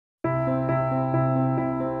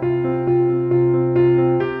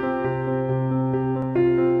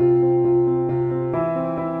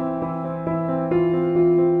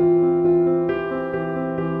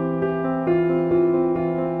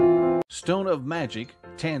of magic,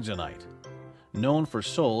 Tanzanite, known for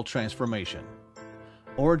soul transformation.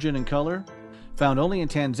 Origin and color, found only in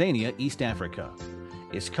Tanzania, East Africa.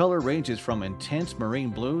 Its color ranges from intense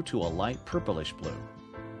marine blue to a light purplish-blue.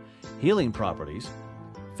 Healing properties,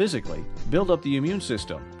 physically, build up the immune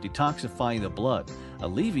system, detoxify the blood,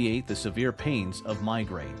 alleviate the severe pains of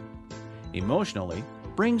migraine. Emotionally,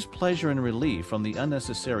 brings pleasure and relief from the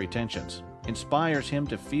unnecessary tensions, inspires him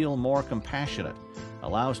to feel more compassionate,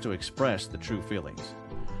 allows to express the true feelings.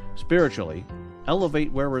 Spiritually,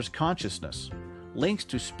 elevate wearer's consciousness, links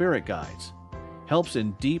to spirit guides, helps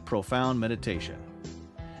in deep, profound meditation.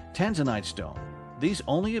 Tanzanite stone. These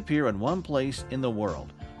only appear in one place in the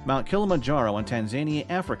world, Mount Kilimanjaro in Tanzania,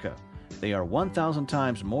 Africa. They are 1,000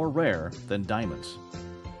 times more rare than diamonds.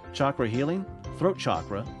 Chakra healing, throat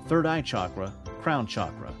chakra, third eye chakra, crown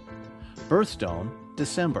chakra. Birthstone,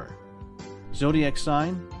 December. Zodiac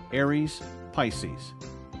sign, Aries, Pisces.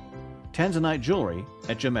 Tanzanite jewelry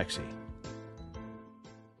at Gemexi.